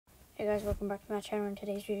Hey guys, welcome back to my channel. In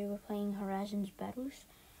today's video we're playing Horizons Battles.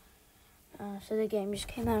 So the game just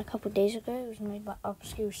came out a couple days ago. It was made by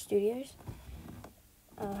Obscure Studios.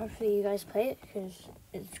 Hopefully you guys play it because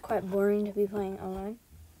it's quite boring to be playing alone.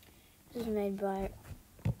 This is made by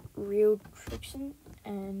Real Trixon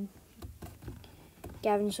and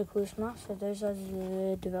Gavin Sakulisma. So those are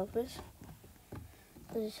the developers.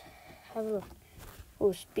 Let's have a look.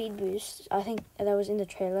 Oh, speed boost. I think that was in the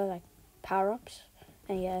trailer, like power-ups.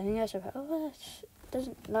 And yeah, I think that's about. Oh, that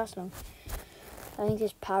doesn't last long. I think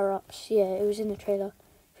there's power-ups. Yeah, it was in the trailer.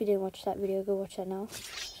 If you didn't watch that video, go watch that now.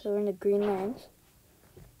 So we're in the Green Lands.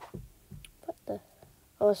 What the?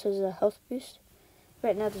 Oh, it says a health boost.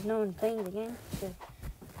 Right now, there's no one playing the game, so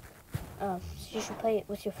you should play it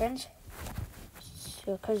with your friends.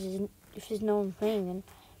 So, because if there's no one playing, then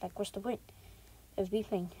like, what's the point of me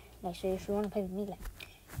playing? Like, so if you want to play with me,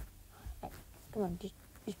 like come on,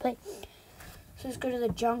 just play. So let's go to the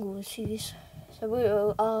jungle and see this.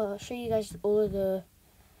 So I'll show you guys all of the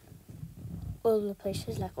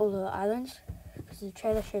places, like all the islands, because the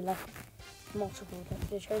trailer showed like multiple.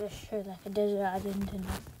 The trailer showed like a desert island and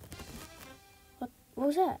what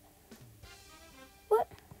was that?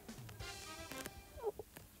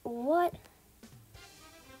 What?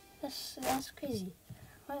 That's crazy.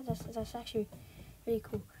 What? That's actually really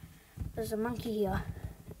cool. There's a monkey here.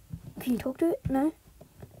 Can you talk to it? No.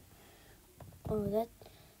 Oh,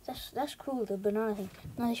 that's cool, the banana thing.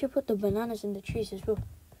 Now they should put the bananas in the trees as well.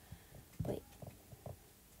 Wait.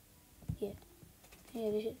 Yeah,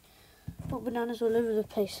 they should put bananas all over the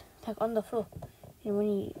place, like on the floor. And when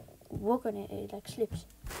you walk on it, it like slips.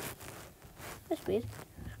 That's weird.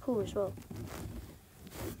 It's cool as well.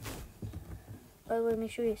 By the way,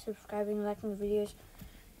 make sure you're subscribing and liking the videos,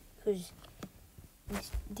 because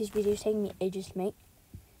this video is taking me ages to make.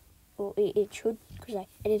 Well, it should, because like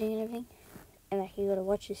editing and everything. And like, you gotta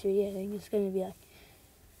watch this video. I think it's gonna be like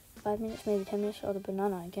 5 minutes, maybe 10 minutes, or the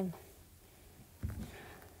banana again.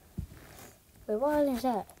 Wait, what island is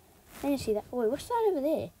that? I didn't see that. Wait, what's that over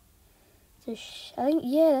there? I think,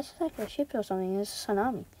 yeah, that's like a ship or something. It's a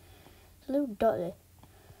tsunami. There's a little dot there.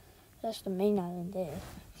 That's the main island there.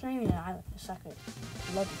 It's not even an island. It's like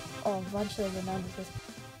a bunch of bananas.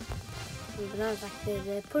 The bananas like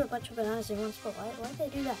they put a bunch of bananas in one spot. Why did they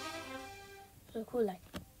do that? So cool, like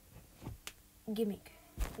gimmick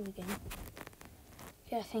in the game.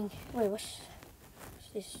 Yeah, I think. Wait, what's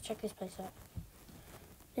this? Check this place out.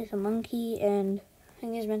 There's a monkey, and I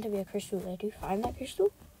think there's meant to be a crystal there. Do you find that crystal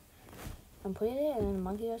and put it there, and then a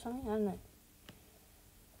monkey or something? I don't know.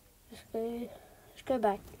 Let's go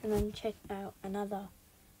back and then check out another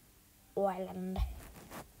island.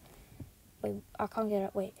 Wait, I can't get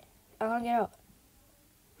out. Wait, I can't get out.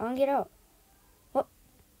 I can't get out. What?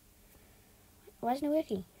 Why isn't it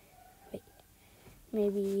working? Wait,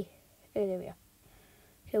 maybe. Oh, there we are.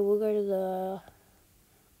 Okay, we'll go to the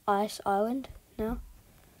ice island now.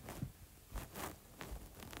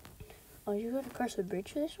 Oh, you got to cross the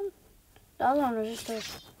bridge for this one? The other one was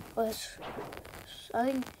just I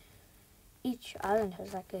think each island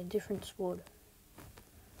has like a different sword.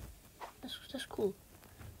 That's cool.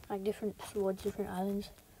 Like different swords, different islands.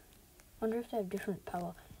 Wonder if they have different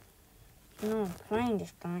power. No, I'm playing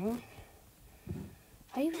this game.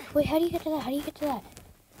 How do you get to that? How do you get to that?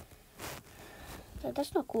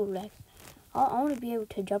 That's not cool. Like, I want to be able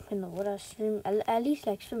to jump in the water, swim, at least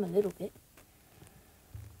like swim a little bit.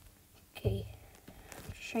 Okay,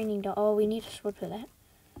 training down. Oh, we need a sword for that.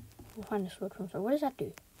 We'll find a sword from. So what does that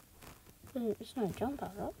do? It's not a jump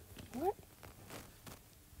out, right? What?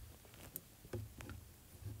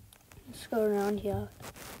 Let's go around here.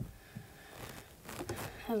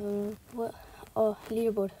 Have a what? Oh,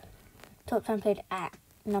 leaderboard. Top time played at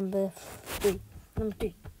number 3. Number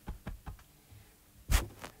 3.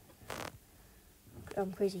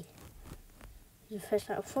 I'm crazy. This is the first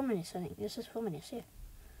time. 4 minutes, I think. This is 4 minutes, yeah.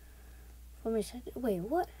 4 minutes. Wait,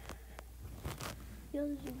 what? The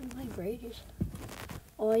others have been playing for ages.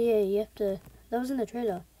 Oh, yeah, you have to. That was in the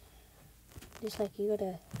trailer. It's like you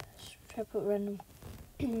gotta try to put random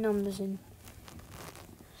numbers in.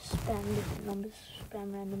 Spam different numbers.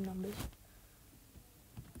 Spam random numbers.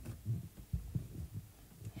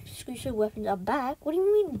 Exclusive weapons are back? What do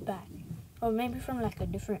you mean back? Or maybe from like a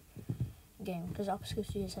different game, because Obscure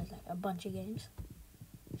Studios has like a bunch of games.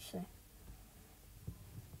 So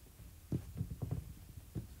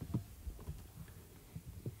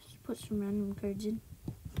let's put some random codes in.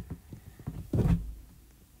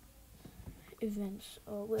 Events.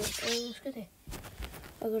 Oh wait, let's go there.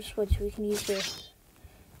 I'll go to swords so we can use the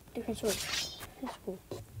different swords. That's cool.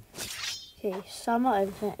 Okay, summer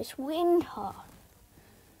event. It's winter.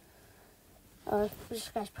 This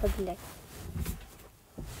guy's probably like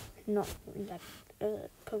not like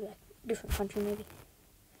probably like different country maybe.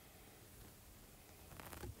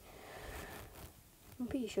 I'm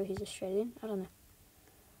pretty sure he's Australian. I don't know.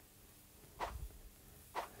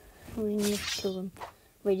 We need to kill them.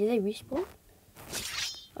 Wait, do they respawn?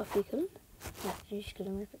 After you kill them? Yeah, you just kill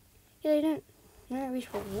them. Yeah, they don't. They don't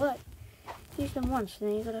respawn. What? Use them once, and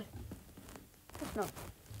then you gotta.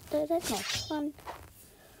 That's not fun.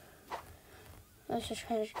 Let's just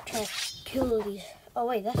try to kill these. Oh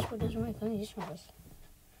wait, that's what doesn't work. Only this one does.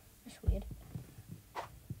 That's weird.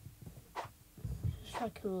 Let's try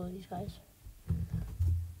to kill all these guys.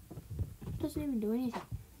 It doesn't even do anything.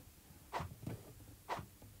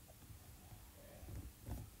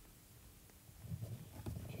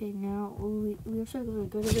 Okay, now we also gotta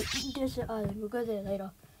go to the desert island. We'll go there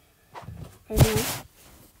later. Right now,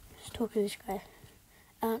 let's talk to this guy.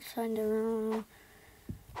 Outside the room,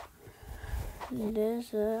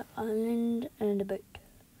 there's an island and a boat.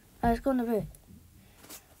 Let's go on the boat.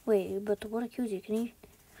 Wait, but the water kills you. Can you?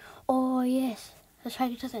 Oh yes. Let's try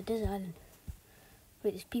to get to that desert island.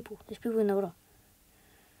 Wait, there's people. There's people in the water.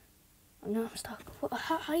 Oh, no, I'm stuck.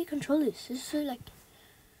 How do you control this? This is so like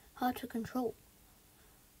hard to control.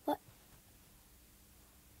 What?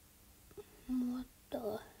 What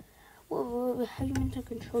the? What, how are you meant to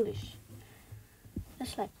control this?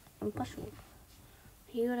 That's like impossible.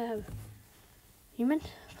 You gotta have. You meant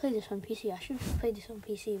to play this on PC. I should have played this on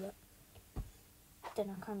PC, but then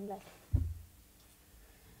I can't like.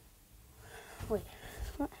 Wait,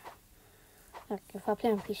 what? Like if I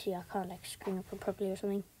play on PC, I can't like screen record properly or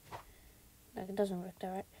something. Like it doesn't work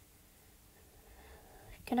that right.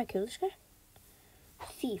 Can I kill this guy?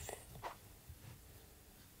 Thief.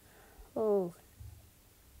 Oh.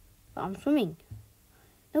 But I'm swimming.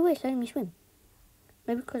 No way, it's letting me swim.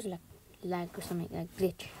 Maybe because like lag or something, like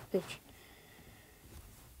glitch.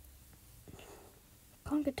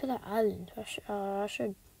 Can't get to that island. I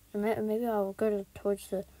should. Maybe I'll go towards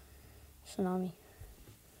the tsunami.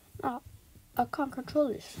 No, I can't control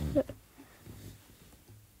this. Look.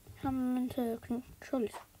 I'm meant to control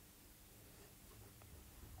it.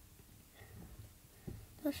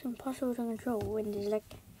 That's impossible to control when there's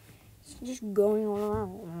like it's just going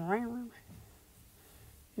all around.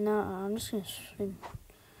 No, I'm just gonna swim.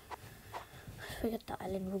 Let's forget the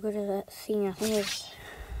island. We'll go to that thing. I think there's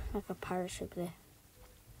like a pirate ship there.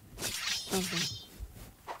 Something.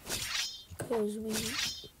 Because we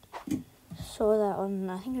saw that on,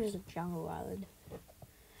 I think it was a jungle island.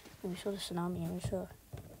 And we saw the tsunami and we saw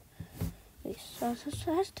this. So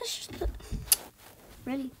that's just the,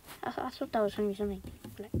 really? I thought that was going to be something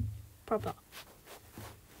like proper.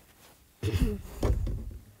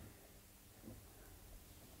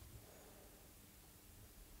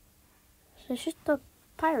 So it's just a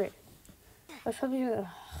pirate. I was probably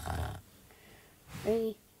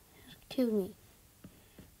really killed me.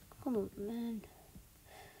 Come on, man.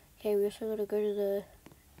 Okay, we also gotta go to the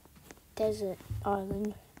desert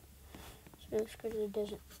island. So let's go to the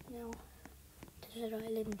desert now. Desert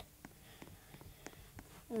island.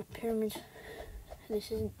 Pyramids.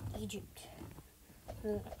 This is Egypt.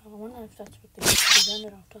 I wonder if that's what they done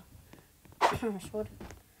it after. I swear.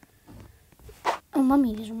 Oh,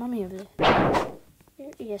 mummy. There's a mummy over there.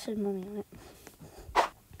 Yes, there's a mummy on it.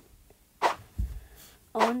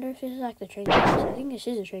 I wonder if this is like the training dummy. I think this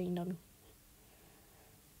is a training dummy.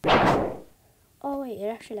 Oh wait, it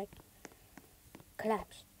actually like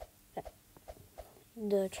collapsed. Like,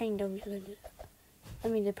 the training dummies. I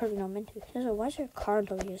mean, they're probably not meant to. So why is there a car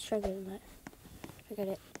over here struggling like that? Look at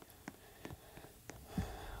it.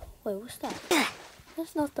 Wait, what's that?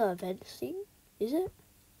 That's not the event scene, is it?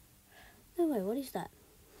 No way, what is that?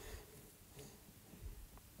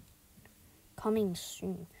 Coming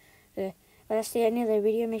soon. Okay. But that's the end of the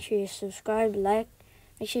video. Make sure you subscribe, like,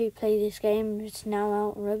 make sure you play this game. It's now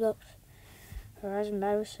out on Roblox, Horizon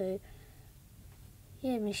Battles. So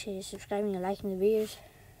yeah, make sure you're subscribing and liking the videos,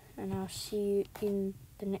 and I'll see you in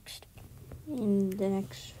the next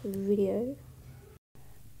video.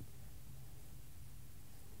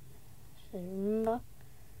 So remember,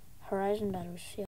 Horizon Battles. Yeah.